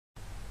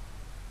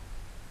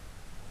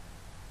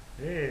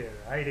Yeah,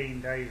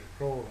 18 days of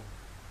crawling.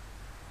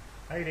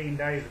 18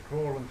 days of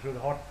crawling through the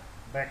hot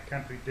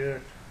backcountry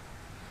dirt.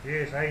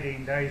 Yes,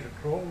 18 days of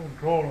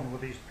crawling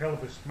with his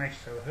pelvis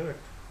smashed so hurt.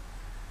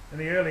 In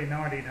the early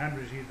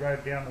 1900s he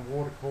drove down the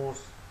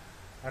watercourse,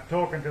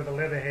 talking to the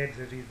leatherheads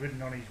as he's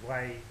ridden on his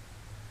way.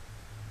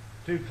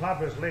 Two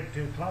clumpers led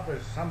two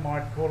clumpers, some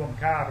might call him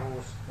cart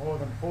horse, more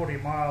than 40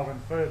 miles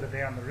and further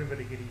down the river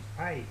to get his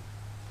pay.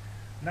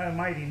 No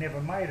mate, he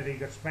never made it, he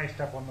got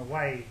smashed up on the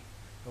way.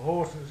 The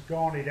horse was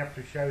gone, he'd have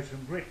to show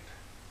some grit.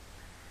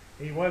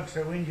 He woke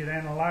so injured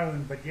and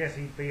alone, but yes,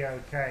 he'd be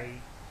okay.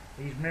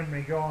 His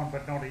memory gone,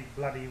 but not his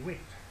bloody wit.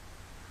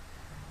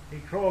 He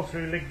crawled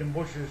through Lignum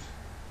bushes,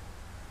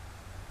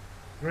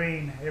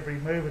 green, every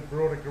move it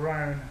brought a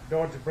groan,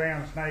 dodged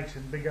brown snakes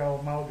and big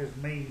old mulgas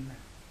mean.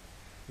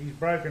 His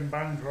broken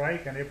bones were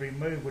aching, every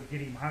move would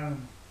get him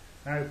home.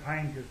 No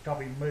pain could stop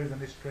him moving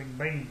this string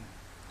bean.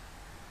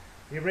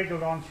 He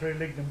wriggled on through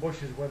Lignum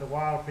bushes where the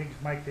wild pigs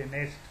make their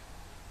nest.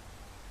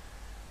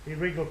 He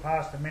wriggled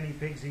past the many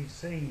pigs he'd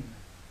seen.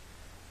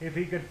 If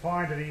he could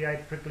find it, he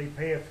ate prickly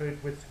pear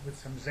fruit with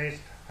some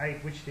zest,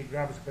 ate witchy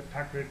grubs, but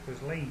tucker it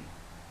was lean.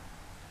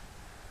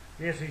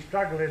 Yes, he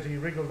struggled as he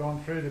wriggled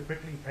on through the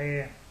prickly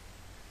pear.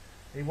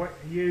 He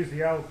used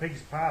the old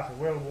pig's path,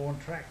 a well-worn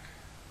track.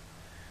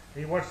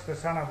 He watched the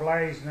sun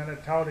ablaze, and then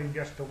it told him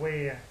just to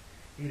where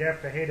he'd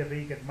have to head if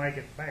he could make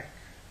it back.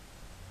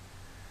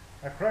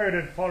 A crow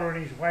did follow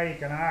in his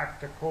wake and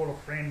arced to call a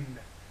friend.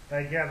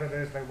 They gathered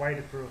as they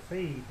waited for a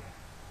feed.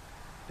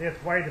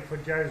 Death waited for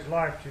Joe's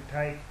life to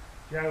take.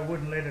 Joe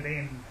wouldn't let it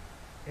end.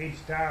 He'd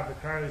starve, the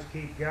crows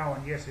keep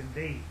going, yes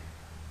indeed.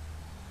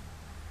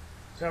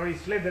 So he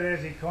slithered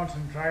as he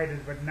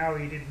concentrated, but no,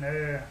 he didn't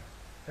err,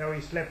 though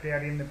he slept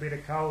out in the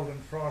bitter cold and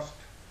frost.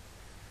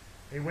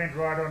 He went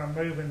right on a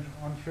moving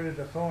on through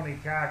the thorny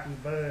khaki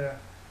burr,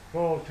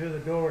 crawled to the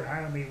door at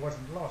home, he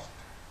wasn't lost.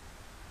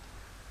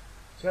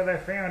 So they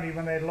found him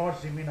and they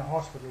lodged him in a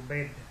hospital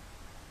bed,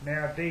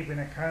 now deep in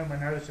a coma,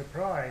 no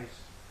surprise.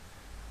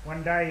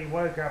 One day he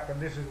woke up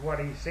and this is what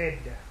he said: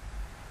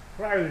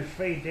 "Crows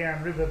feed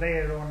down river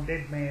there on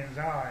dead man's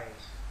eyes."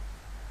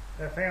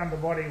 They found the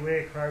body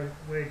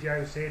where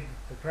Joe said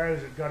the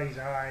crows had got his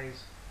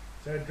eyes,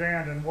 so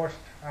drowned and washed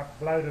up,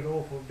 bloated,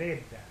 awful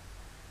dead.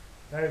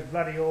 Those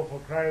bloody awful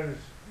crows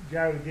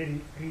Joe did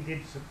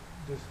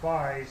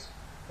despise.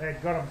 They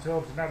had got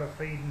themselves another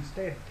feed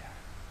instead.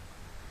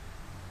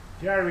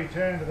 Joe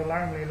returned to the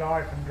lonely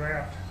life and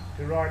drought,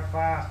 to ride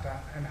faster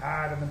and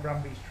hard on the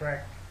Brumbies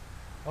track.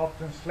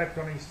 Often slept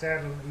on his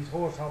saddle, his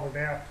horse hobbled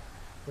out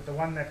with the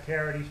one that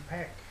carried his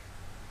pack.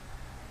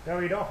 Though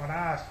he'd often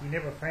asked, he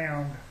never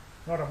found,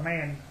 not a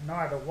man,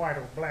 neither white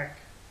or black,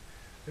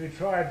 who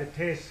tried the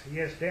test,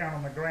 yes, down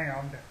on the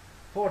ground,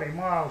 40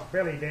 miles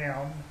belly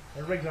down,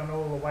 wriggling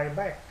all the way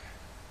back.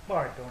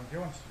 By Don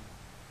Johnson.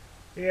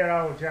 Here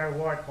old Joe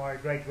White, my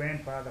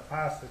great-grandfather,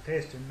 passed the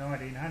test in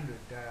 1900.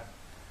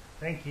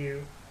 Thank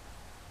you.